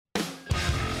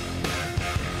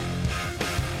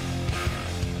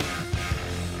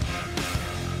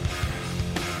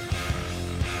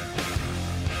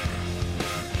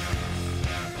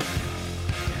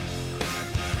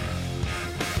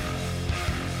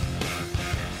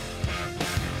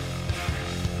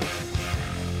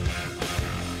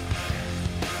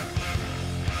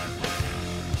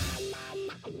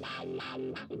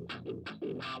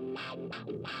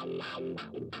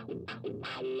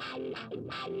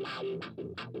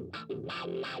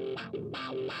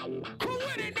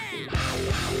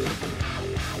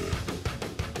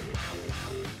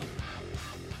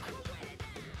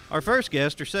Our first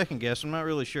guest, or second guest, I'm not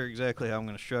really sure exactly how I'm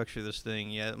going to structure this thing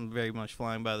yet. I'm very much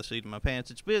flying by the seat of my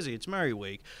pants. It's busy. It's Murray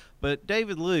Week. But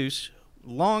David Loos,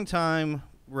 longtime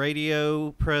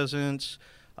radio presence,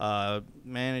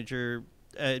 manager,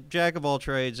 jack of all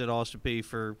trades at Austin Peay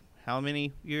for how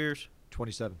many years?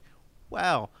 27.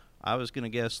 Wow. I was going to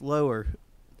guess lower.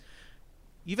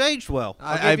 You've aged well.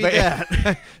 I'll give you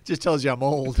that. Just tells you I'm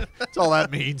old. That's all that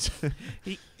means.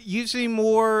 You've seen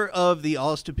more of the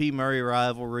Austin Peay Murray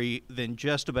rivalry than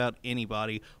just about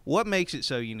anybody. What makes it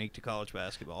so unique to college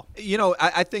basketball? You know,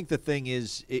 I think the thing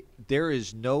is there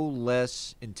is no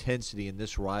less intensity in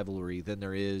this rivalry than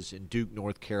there is in Duke,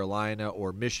 North Carolina,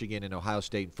 or Michigan and Ohio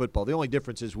State in football. The only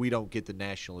difference is we don't get the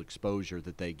national exposure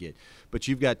that they get. But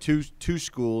you've got two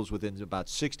schools within about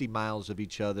 60 miles of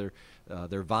each other.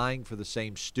 They're vying for the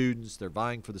same students. They're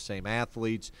vying for the same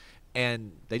athletes.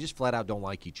 And they just flat out don't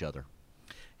like each other.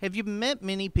 Have you met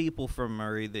many people from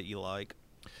Murray that you like?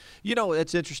 You know,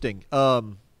 that's interesting.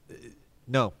 No.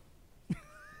 No,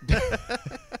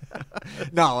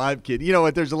 I'm kidding. You know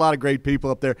what? There's a lot of great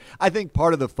people up there. I think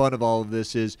part of the fun of all of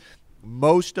this is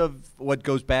most of what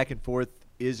goes back and forth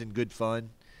is in good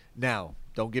fun. Now,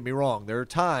 don't get me wrong. There are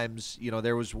times, you know,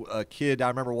 there was a kid, I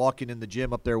remember walking in the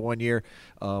gym up there one year.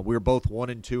 We were both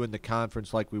 1-2 in the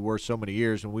conference like we were so many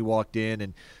years, and we walked in,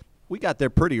 and we got there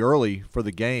pretty early for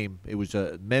the game. It was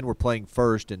men were playing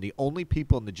first, and the only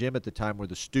people in the gym at the time were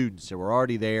the students that were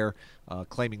already there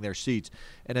claiming their seats.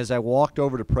 And as I walked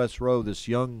over to press row, this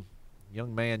young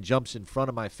man jumps in front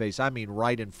of my face. I mean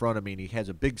right in front of me, and he has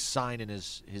a big sign in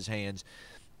his hands,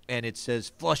 and it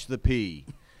says, "Flush the P."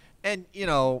 And, you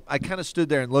know, I kind of stood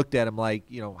there and looked at him like,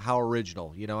 you know, how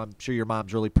original. You know, I'm sure your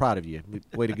mom's really proud of you.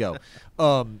 Way to go.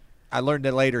 I learned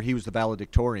that later he was the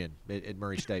valedictorian at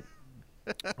Murray State.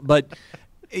 But,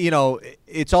 you know,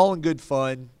 it's all in good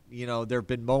fun. You know, there have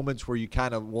been moments where you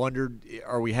kind of wondered,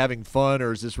 are we having fun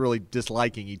or is this really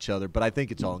disliking each other? But I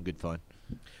think it's all in good fun.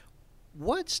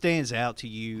 What stands out to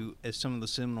you as some of the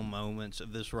seminal moments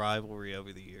of this rivalry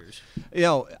over the years? You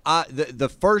know, the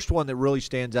first one that really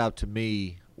stands out to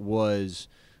me was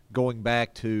going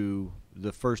back to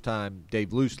the first time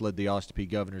Dave Loos led the Austin Peay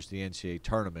Governors to the NCAA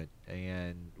tournament,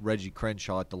 and Reggie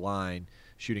Crenshaw at the line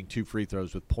shooting 2 free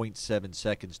throws with 0.7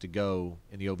 seconds to go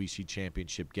in the OVC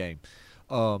championship game.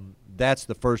 That's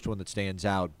the first one that stands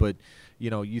out. But,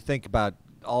 you know, you think about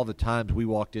all the times we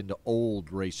walked into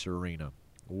old Racer Arena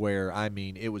where, I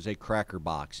mean, it was a cracker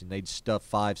box, and they'd stuff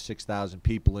 5,000-6,000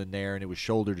 people in there, and it was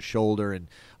shoulder to shoulder and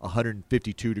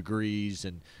 152 degrees,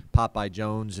 and Popeye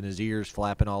Jones and his ears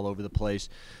flapping all over the place.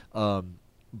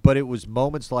 But it was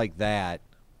moments like that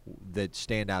that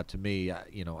stand out to me.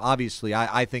 You know, obviously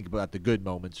I think about the good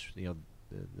moments, you know,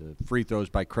 the free throws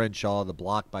by Crenshaw, the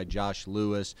block by Josh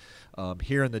Lewis.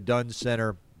 Here in the Dunn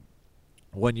Center,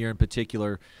 one year in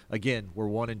particular, again, we're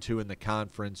 1-2 in the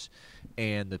conference,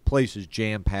 and the place is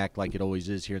jam-packed like it always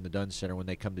is here in the Dunn Center when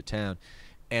they come to town.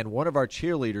 And one of our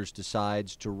cheerleaders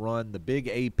decides to run the big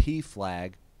AP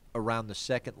flag around the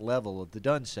second level of the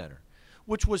Dunn Center,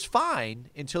 which was fine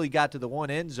until he got to the one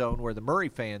end zone where the Murray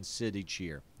fans sit each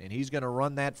year. And he's going to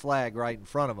run that flag right in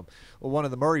front of him. Well, one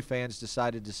of the Murray fans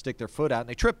decided to stick their foot out, and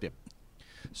they tripped him.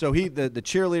 So the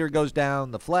cheerleader goes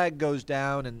down, the flag goes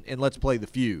down, and let's play the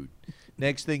feud.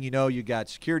 Next thing you know, you got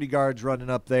security guards running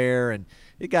up there, and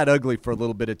it got ugly for a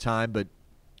little bit of time. But,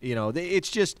 you know,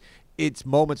 it's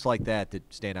moments like that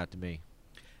that stand out to me.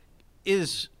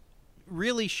 Is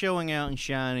really showing out and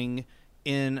shining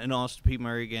in an Austin Peay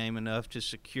Murray game enough to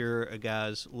secure a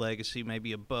guy's legacy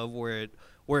maybe above where it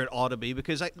ought to be?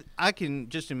 Because I can,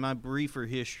 just in my briefer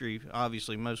history,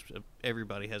 obviously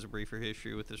everybody has a briefer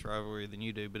history with this rivalry than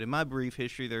you do, but in my brief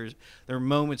history there are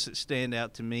moments that stand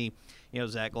out to me. You know,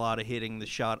 Zach Lotta hitting the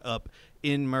shot up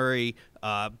in Murray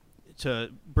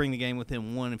to bring the game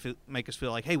within one and make us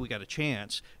feel like, hey, we got a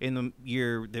chance, in the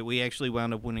year that we actually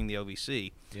wound up winning the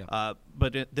OVC. Yeah.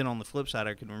 But then on the flip side,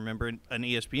 I can remember an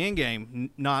ESPN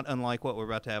game, not unlike what we're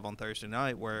about to have on Thursday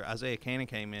night, where Isaiah Cannon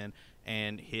came in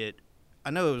and hit, I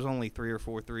know it was only 3 or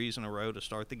 4 threes in a row to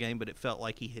start the game, but it felt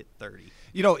like he hit 30.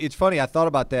 You know, it's funny. I thought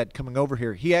about that coming over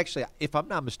here. He actually, if I'm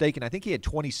not mistaken, I think he had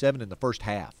 27 in the first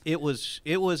half. It was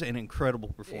an incredible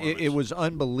performance. It was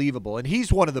unbelievable. And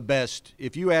he's one of the best.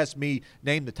 If you ask me,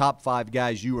 name the top 5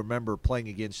 guys you remember playing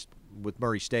against with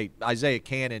Murray State, Isaiah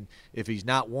Cannon, if he's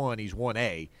not one, he's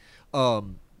 1A.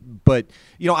 But,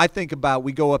 you know, I think about,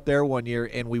 we go up there one year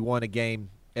and we won a game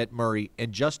at Murray,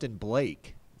 and Justin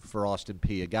Blake for Austin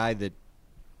Peay, a guy that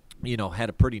had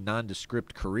a pretty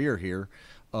nondescript career here,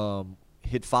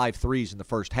 hit 5 threes in the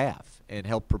first half and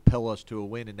helped propel us to a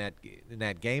win in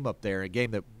that game up there, a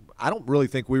game that I don't really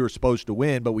think we were supposed to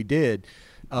win, but we did.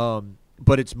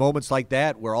 But it's moments like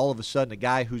that where all of a sudden a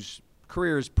guy whose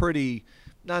career is pretty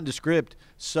nondescript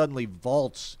suddenly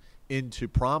vaults into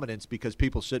prominence because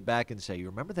people sit back and say, you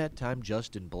remember that time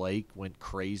Justin Blake went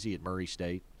crazy at Murray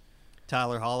State?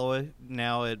 Tyler Holloway,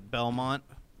 now at Belmont.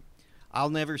 I'll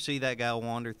never see that guy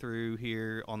wander through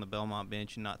here on the Belmont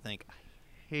bench and not think, I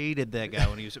hated that guy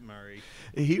when he was at Murray.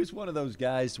 He was one of those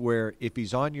guys where if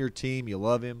he's on your team, you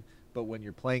love him, but when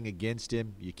you're playing against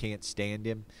him, you can't stand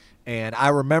him. And I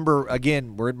remember,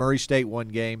 again, we're at Murray State one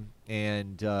game,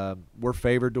 and we're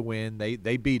favored to win.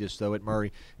 They beat us, though, at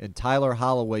Murray. And Tyler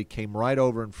Holloway came right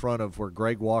over in front of where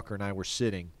Greg Walker and I were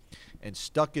sitting and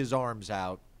stuck his arms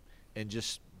out and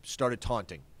just started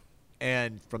taunting.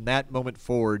 And from that moment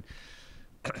forward,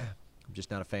 I'm just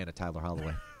not a fan of Tyler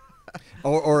Holloway.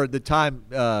 or at the time,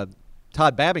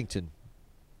 Todd Babington,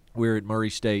 we were at Murray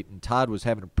State, and Todd was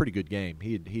having a pretty good game.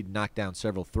 He'd knocked down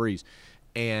several threes.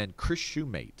 And Chris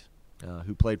Shoemate,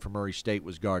 who played for Murray State,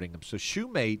 was guarding him. So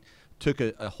Shoemate took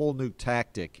a whole new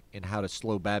tactic in how to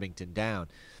slow Babington down.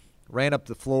 Ran up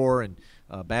the floor, and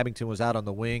Babington was out on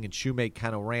the wing, and Shoemate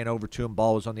kind of ran over to him.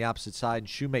 Ball was on the opposite side, and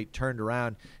Shoemate turned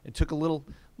around and took a little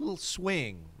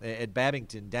swing at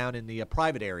Babington down in the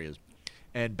private areas.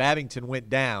 And Babington went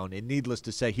down, and needless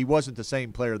to say, he wasn't the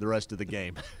same player the rest of the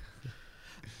game.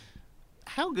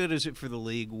 How good is it for the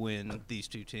league when these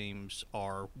two teams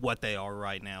are what they are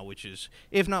right now, which is,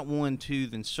 if not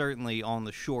 1-2, then certainly on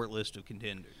the short list of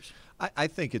contenders? I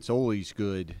think it's always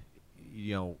good,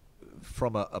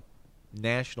 from a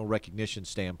national recognition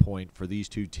standpoint for these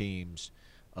two teams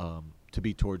to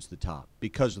be towards the top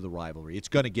because of the rivalry. It's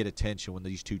going to get attention when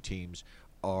these two teams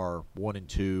are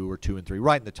 1-2 or 2-3,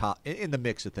 right in the top, in the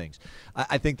mix of things.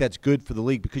 I think that's good for the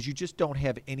league because you just don't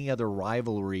have any other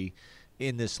rivalry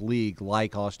in this league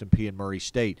like Austin Peay and Murray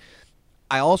State.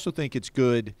 I also think it's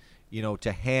good,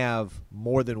 to have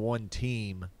more than one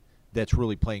team that's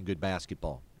really playing good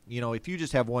basketball. If you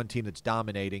just have one team that's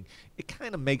dominating, it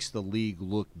kind of makes the league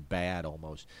look bad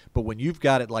almost. But when you've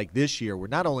got it like this year, where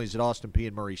not only is it Austin Peay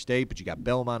and Murray State, but you got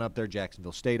Belmont up there,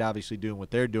 Jacksonville State obviously doing what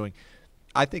they're doing,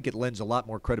 I think it lends a lot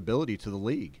more credibility to the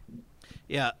league.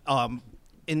 Yeah, and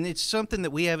it's something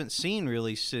that we haven't seen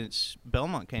really since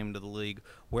Belmont came to the league,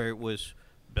 where it was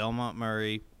Belmont,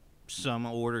 Murray, some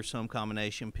order, some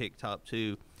combination, pick top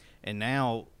two, and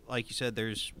now, like you said,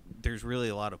 there's really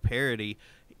a lot of parity.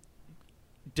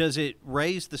 Does it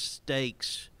raise the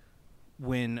stakes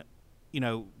when,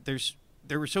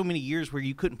 there were so many years where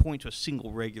you couldn't point to a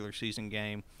single regular season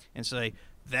game and say,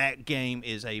 that game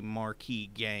is a marquee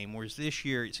game, whereas this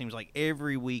year it seems like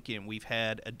every weekend we've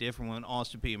had a different one,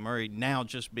 Austin Peay and Murray, now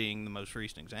just being the most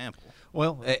recent example.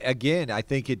 Well, again, I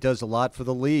think it does a lot for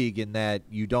the league in that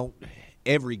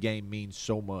every game means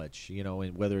so much,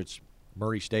 and whether it's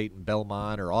Murray State and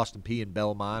Belmont or Austin Peay and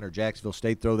Belmont or Jacksonville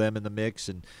State, throw them in the mix,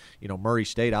 and, Murray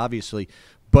State obviously.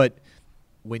 But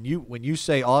when you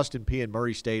say Austin Peay and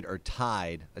Murray State are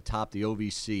tied atop the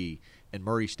OVC and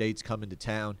Murray State's coming to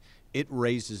town, it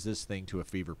raises this thing to a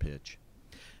fever pitch.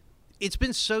 It's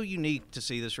been so unique to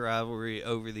see this rivalry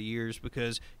over the years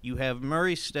because you have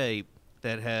Murray State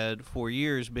that had for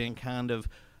years been kind of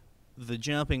the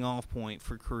jumping off point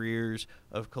for careers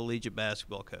of collegiate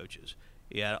basketball coaches.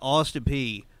 You had Austin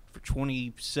Peay for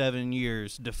 27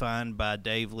 years defined by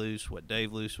Dave Loos, what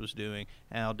Dave Loos was doing,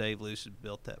 how Dave Loos had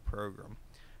built that program.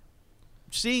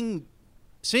 Seeing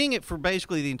it for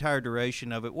basically the entire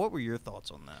duration of it, what were your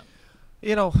thoughts on that?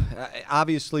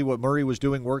 Obviously what Murray was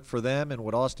doing worked for them, and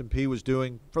what Austin Peay was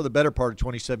doing for the better part of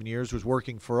 27 years was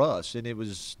working for us, and it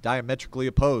was diametrically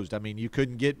opposed. I mean, you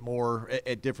couldn't get more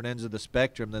at different ends of the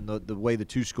spectrum than the way the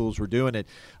two schools were doing it.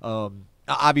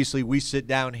 Obviously, we sit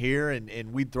down here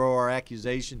and we throw our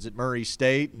accusations at Murray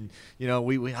State, and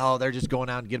they're just going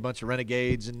out and get a bunch of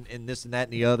renegades and this and that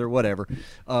and the other, whatever.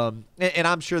 And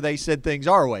I'm sure they said things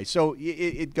our way, so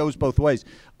it goes both ways.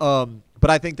 But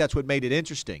I think that's what made it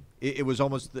interesting. It was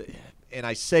almost, and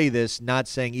I say this not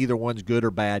saying either one's good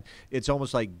or bad. It's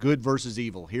almost like good versus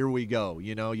evil. Here we go.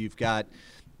 You've got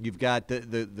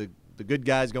the good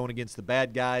guys going against the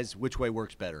bad guys. Which way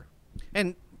works better?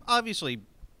 And obviously,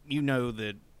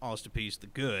 that Austin Peay's the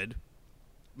good,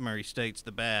 Murray State's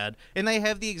the bad, and they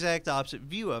have the exact opposite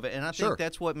view of it. And I think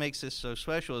that's what makes this so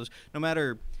special is no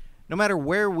matter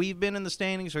where we've been in the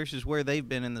standings versus where they've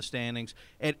been in the standings,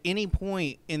 at any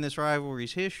point in this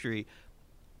rivalry's history,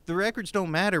 the records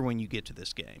don't matter when you get to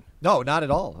this game. No, not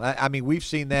at all. I mean, we've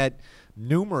seen that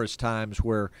numerous times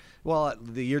where, well,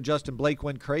 the year Justin Blake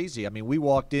went crazy. I mean, we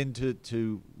walked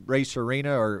into Race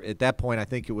Arena, or at that point, I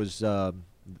think it was the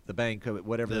bank,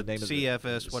 whatever the name of it.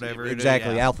 CFS, whatever.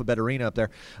 Exactly, yeah. Alphabet Arena up there.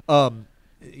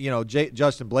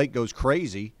 Justin Blake goes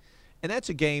crazy, and that's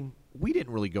a game we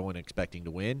didn't really go in expecting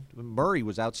to win. Murray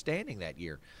was outstanding that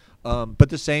year. But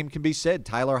the same can be said.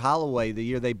 Tyler Holloway, the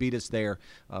year they beat us there,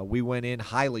 we went in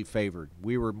highly favored.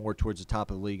 We were more towards the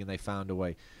top of the league, and they found a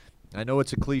way. I know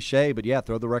it's a cliche, but, yeah,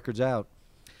 throw the records out.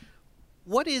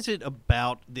 What is it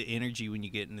about the energy when you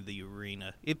get into the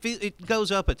arena? It goes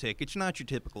up a tick. It's not your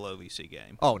typical OVC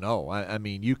game. Oh, no. I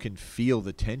mean, you can feel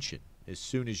the tension as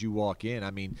soon as you walk in.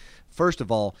 I mean, first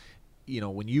of all,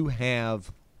 when you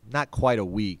have not quite a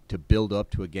week to build up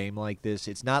to a game like this,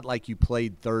 it's not like you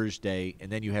played Thursday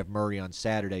and then you have Murray on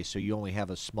Saturday, so you only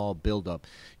have a small build-up.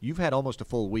 You've had almost a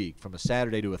full week from a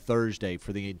Saturday to a Thursday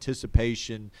for the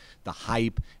anticipation, the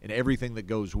hype, and everything that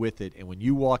goes with it. And when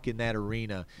you walk in that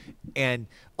arena, and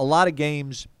a lot of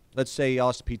games, let's say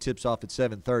Austin Peay tips off at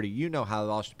 7:30. You know how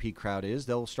the Austin Peay crowd is.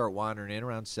 They'll start wandering in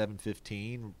around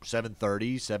 7:15,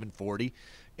 7:30, 7:40.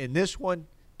 In this one,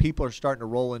 people are starting to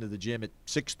roll into the gym at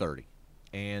 6:30.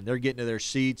 And they're getting to their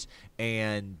seats,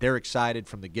 and they're excited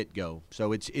from the get-go.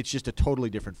 So it's just a totally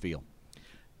different feel.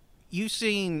 You've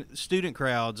seen student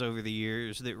crowds over the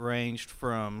years that ranged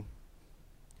from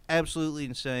absolutely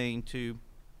insane to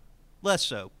less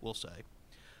so, we'll say.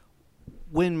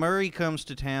 When Murray comes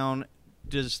to town,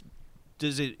 does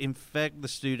it infect the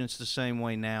students the same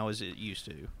way now as it used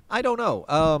to? I don't know.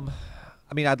 I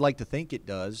mean, I'd like to think it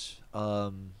does.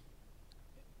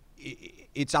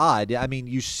 It's odd. I mean,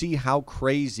 you see how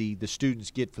crazy the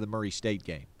students get for the Murray State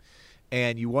game,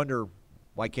 and you wonder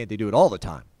why can't they do it all the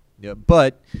time? Yeah,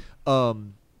 but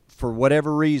for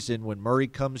whatever reason, when Murray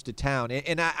comes to town,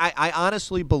 and I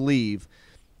honestly believe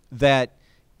that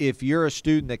if you're a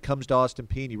student that comes to Austin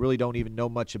Peay and you really don't even know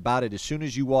much about it, as soon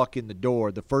as you walk in the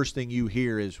door, the first thing you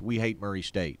hear is, "We hate Murray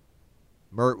State.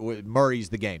 Murray's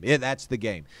the game. Yeah, that's the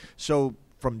game." So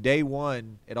from day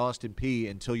one at Austin Peay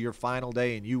until your final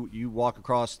day and you walk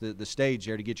across the stage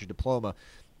there to get your diploma,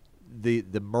 the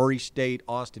Murray State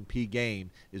Austin Peay game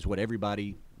is what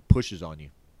everybody pushes on you.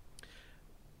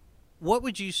 What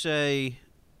would you say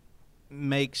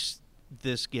makes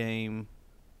this game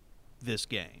this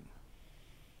game?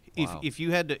 Wow. If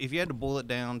you had to boil it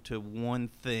down to one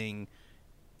thing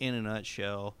in a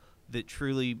nutshell that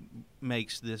truly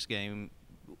makes this game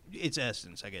its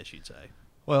essence, I guess you'd say.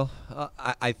 Well,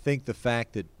 I think the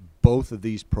fact that both of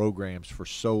these programs for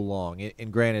so long,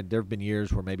 and granted, there have been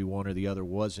years where maybe one or the other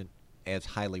wasn't as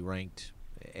highly ranked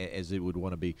as it would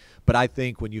want to be, but I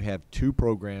think when you have two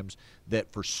programs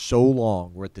that for so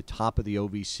long were at the top of the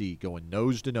OVC going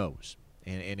nose to nose,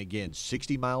 and again,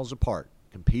 60 miles apart,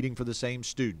 competing for the same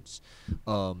students,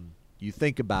 you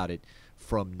think about it,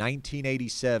 from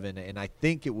 1987, and I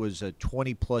think it was a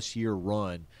 20-plus year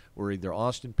run where either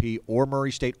Austin Peay or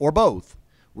Murray State or both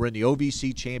were in the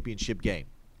OVC championship game.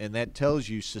 And that tells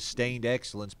you sustained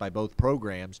excellence by both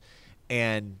programs.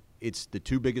 And it's the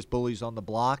two biggest bullies on the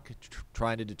block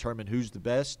trying to determine who's the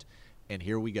best. And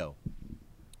here we go.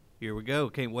 Here we go.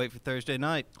 Can't wait for Thursday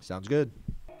night. Sounds good.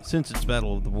 Since it's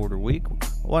Battle of the Border Week,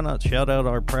 why not shout out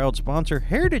our proud sponsor,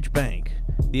 Heritage Bank,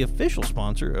 the official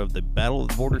sponsor of the Battle of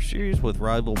the Border series with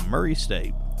rival Murray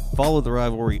State. Follow the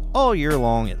rivalry all year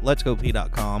long at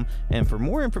letsgopea.com, and for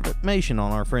more information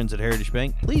on our friends at Heritage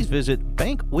Bank, please visit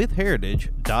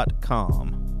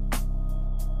bankwithheritage.com.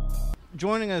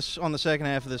 Joining us on the second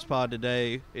half of this pod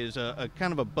today is a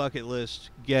kind of a bucket list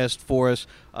guest for us,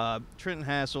 Trenton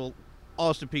Hassell,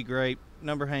 Austin Peay great,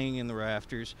 number hanging in the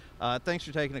rafters. Thanks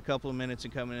for taking a couple of minutes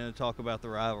and coming in to talk about the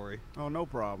rivalry. Oh, no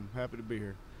problem. Happy to be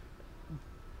here.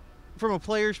 From a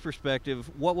player's perspective,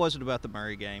 what was it about the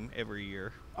Murray game every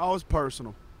year? Oh, it's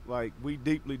personal. Like, we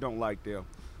deeply don't like them.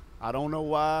 I don't know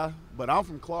why, but I'm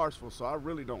from Clarksville, so I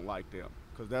really don't like them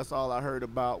because that's all I heard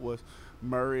about was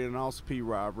Murray and Austin Peay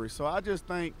rivalry. So I just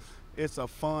think it's a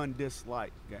fun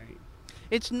dislike game.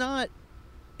 It's not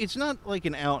like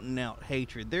an out-and-out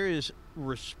hatred. There is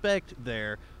respect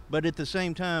there, but at the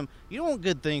same time, you don't want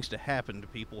good things to happen to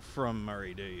people from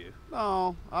Murray, do you?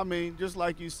 No, I mean, just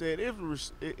like you said,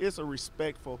 it's a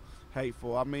respectful,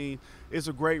 hateful. I mean, it's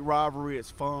a great rivalry. It's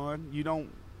fun. You don't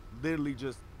literally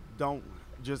don't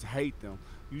hate them.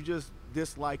 You just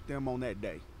dislike them on that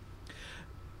day.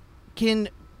 Can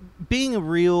having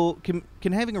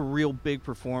a real big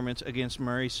performance against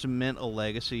Murray cement a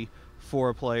legacy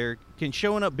for a player? Can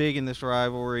showing up big in this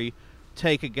rivalry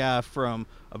take a guy from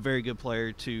a very good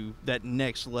player to that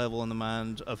next level in the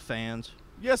minds of fans?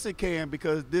 Yes, it can,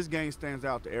 because this game stands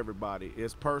out to everybody.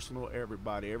 It's personal to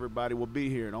everybody. Everybody will be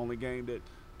here. The only game that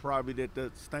probably that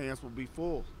the stands will be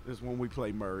full is when we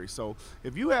play Murray. So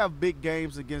if you have big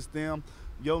games against them,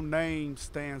 your name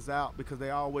stands out because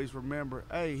they always remember,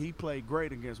 hey, he played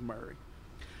great against Murray.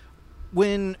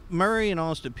 When Murray and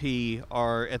Austin Peay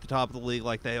are at the top of the league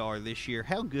like they are this year,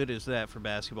 how good is that for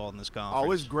basketball in this conference?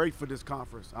 Oh, it's great for this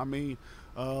conference. I mean,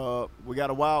 we got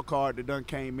a wild card that done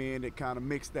came in that kind of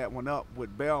mixed that one up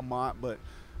with Belmont. But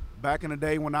back in the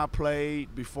day when I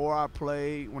played, before I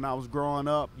played, when I was growing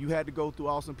up, you had to go through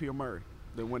Austin Peay or Murray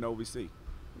that went to OVC.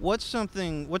 What's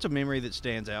a memory that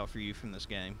stands out for you from this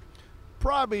game?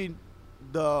 Probably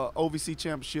the OVC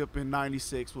championship in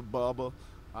 '96 with Bubba.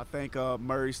 I think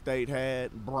Murray State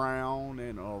had Brown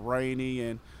and Rainey,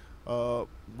 and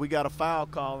we got a foul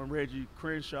call, and Reggie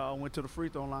Crenshaw went to the free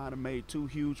throw line and made 2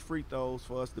 huge free throws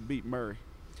for us to beat Murray.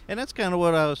 And that's kind of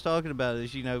what I was talking about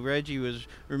is, Reggie was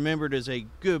remembered as a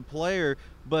good player,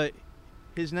 but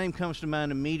his name comes to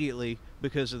mind immediately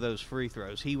because of those free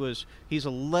throws. He's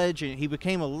a legend. He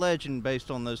became a legend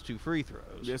based on those 2 free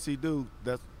throws. Yes, he do.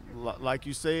 That's like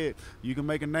you said, you can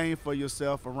make a name for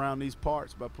yourself around these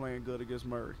parts by playing good against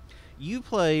Murray. You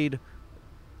played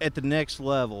at the next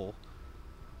level.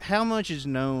 How much is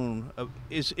known?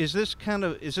 Is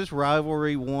this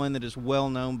rivalry one that is well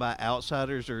known by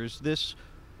outsiders, or is this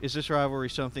rivalry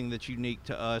something that's unique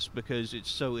to us because it's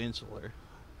so insular?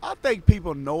 I think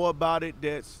people know about it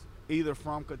that's either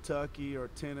from Kentucky or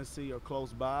Tennessee or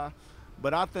close by,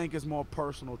 but I think it's more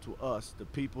personal to us, the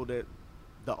people that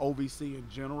the OVC in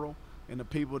general, and the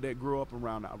people that grew up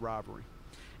around that rivalry.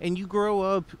 And you grow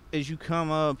up, as you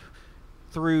come up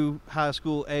through high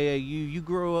school AAU, you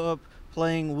grow up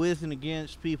playing with and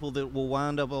against people that will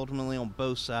wind up ultimately on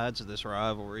both sides of this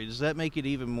rivalry. Does that make it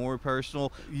even more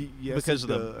personal Yes, because of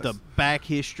the back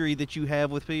history that you have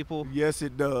with people? Yes,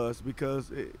 it does,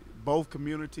 because both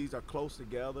communities are close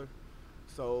together,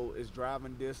 so it's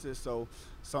driving distance. So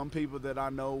some people that I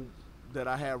know that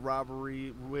I had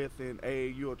rivalry with in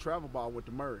AAU or travel ball with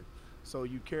the Murray. So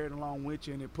you carry it along with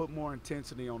you, and it put more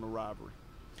intensity on the rivalry.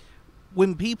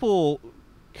 When people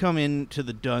come into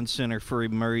the Dunn Center for a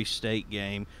Murray State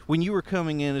game, when you were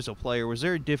coming in as a player, was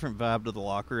there a different vibe to the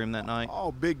locker room that night?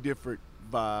 Oh, big different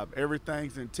vibe.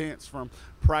 Everything's intense from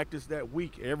practice that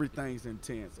week. Everything's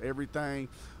intense. Everything,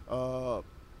 you're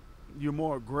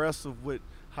more aggressive with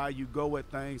how you go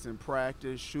at things in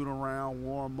practice, shoot around,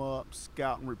 warm up,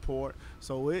 scout and report.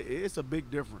 So it's a big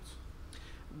difference.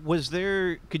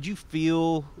 Could you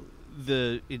feel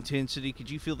the intensity? Could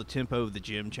you feel the tempo of the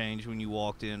gym change when you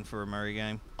walked in for a Murray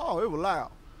game? Oh, it was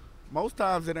loud. Most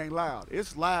times it ain't loud.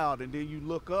 It's loud, and then you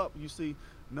look up, you see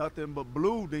nothing but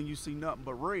blue, then you see nothing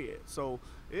but red. So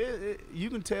you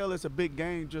can tell it's a big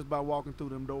game just by walking through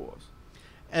them doors.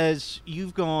 As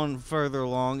you've gone further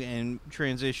along and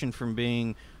transitioned from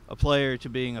being a player to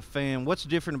being a fan, what's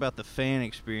different about the fan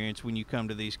experience when you come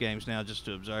to these games now just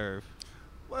to observe?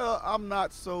 Well, I'm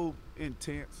not so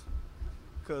intense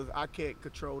because I can't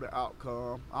control the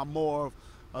outcome. I'm more of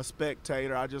a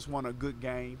spectator. I just want a good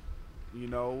game.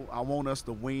 I want us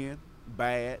to win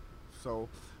bad. So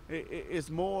it's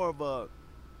more of a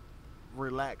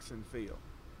relaxing feel.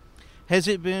 Has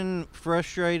it been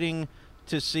frustrating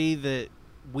to see that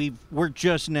we're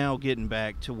just now getting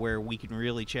back to where we can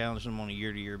really challenge them on a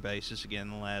year-to-year basis again in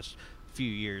the last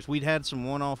few years? We'd had some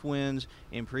one-off wins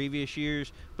in previous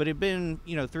years, but it'd been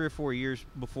 3 or 4 years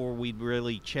before we'd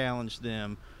really challenged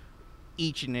them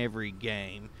each and every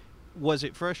game. Was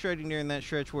it frustrating during that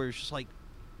stretch where it's just like,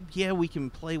 yeah, we can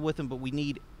play with them, but we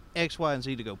need X, Y, and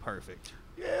Z to go perfect?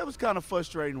 Yeah, it was kind of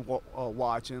frustrating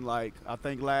watching. Like, I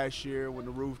think last year when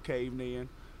the roof caved in,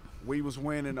 we was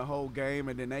winning the whole game,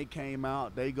 and then they came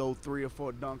out, they go 3 or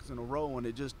 4 dunks in a row, and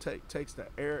it just takes the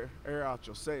air out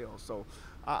your sails. So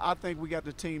I think we got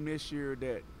the team this year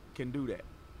that can do that.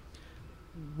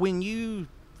 When you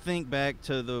think back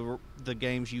to the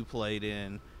games you played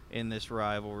in this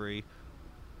rivalry,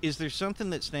 is there something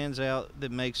that stands out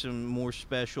that makes them more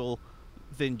special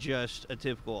than just a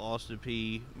typical Austin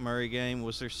Peay Murray game?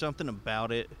 Was there something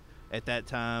about it at that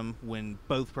time when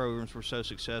both programs were so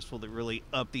successful that really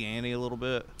upped the ante a little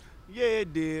bit? Yeah,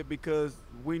 it did, because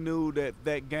we knew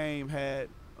that game had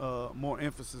more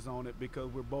emphasis on it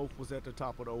because we both was at the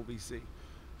top of the OVC.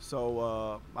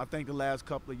 So I think the last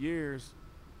couple of years,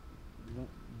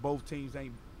 both teams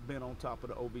ain't been on top of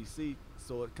the OVC,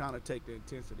 so it kind of take the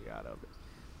intensity out of it.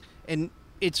 And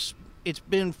it's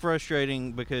been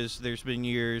frustrating because there's been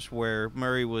years where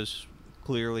Murray was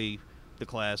clearly the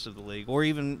class of the league, or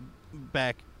even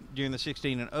back during the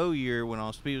 16-0 year when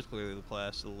Austin Peay was clearly the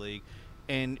class of the league.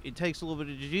 and it takes a little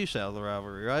bit of the juice out of the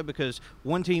rivalry, right? Because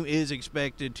one team is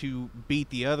expected to beat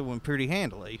the other one pretty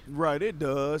handily. Right, it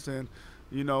does, and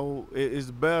it's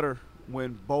better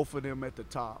when both of them at the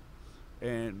top,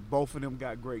 and both of them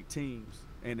got great teams,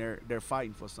 and they're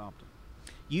fighting for something.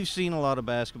 You've seen a lot of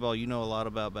basketball. You know a lot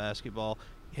about basketball.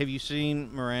 Have you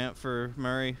seen Morant for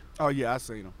Murray? Oh yeah, I've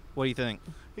seen him. What do you think?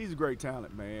 He's a great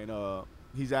talent, man.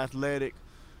 He's athletic.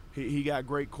 He got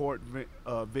great court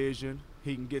vision.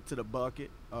 He can get to the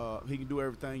bucket. He can do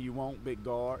everything you want, big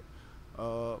guard.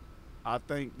 I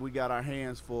think we got our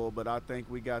hands full, but I think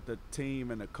we got the team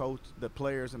and the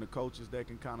players and the coaches that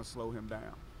can kind of slow him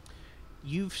down.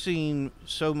 You've seen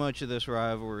so much of this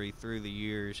rivalry through the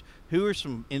years. Who are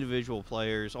some individual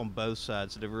players on both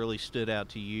sides that have really stood out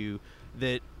to you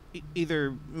that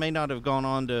either may not have gone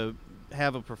on to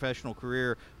have a professional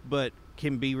career, but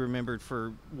can be remembered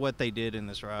for what they did in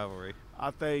this rivalry? I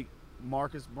think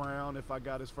Marcus Brown, if I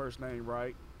got his first name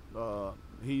right,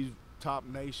 he's top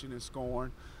nation in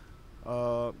scoring.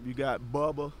 You got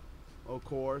Bubba, of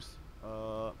course,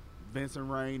 Vincent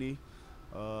Rainey,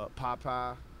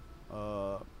 Popeye.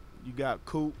 You got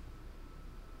Coop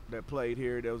that played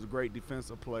here. That was a great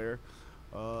defensive player.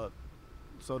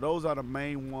 So those are the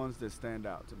main ones that stand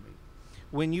out to me.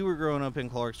 When you were growing up in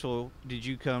Clarksville, did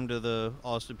you come to the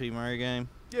Austin P. Murray game?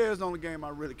 Yeah, it's the only game I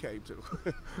really came to.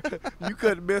 You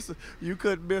couldn't miss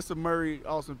a Murray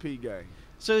Austin P game.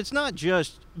 So it's not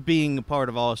just being a part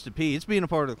of Austin P. It's being a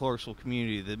part of the Clarksville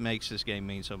community that makes this game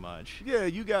mean so much. Yeah,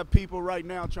 you got people right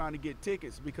now trying to get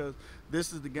tickets because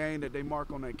this is the game that they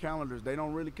mark on their calendars. They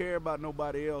don't really care about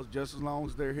nobody else just as long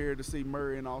as they're here to see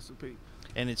Murray and Austin P.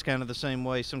 And it's kind of the same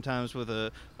way sometimes with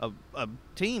a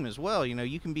team as well.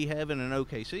 You can be having an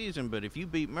okay season, but if you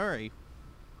beat Murray.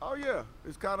 Oh, yeah.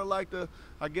 It's kind of like the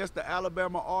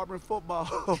Alabama-Auburn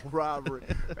football rivalry.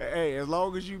 Hey, as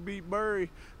long as you beat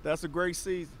Murray, that's a great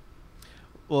season.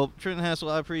 Well, Trenton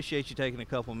Hassell, I appreciate you taking a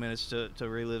couple minutes to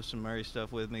relive some Murray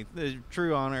stuff with me. It's a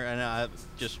true honor, and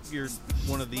you're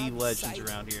one of the legends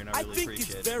around here, and I really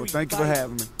appreciate it. Well, thank you for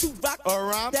having me. To rock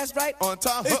around, that's right, on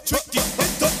time. It's tricky,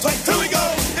 it's the right. Here we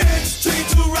go. It's tricky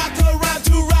to rock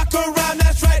around,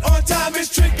 that's right, on time.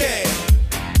 It's tricky.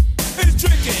 It's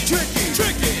tricky. It's tricky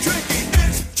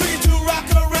to rock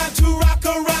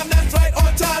around, that's right,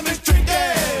 on time. It's tricky.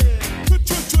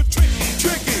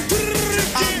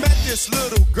 I met this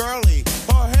little girlie,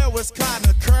 her hair was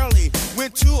kinda curly.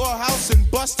 Went to her house and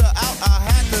bust her out, I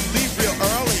had to leave real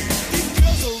early. These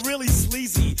girls are really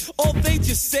sleazy, all they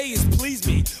just say is please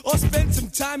me, or spend some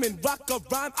time and rock a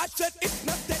rhyme. I said it's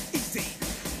not that easy.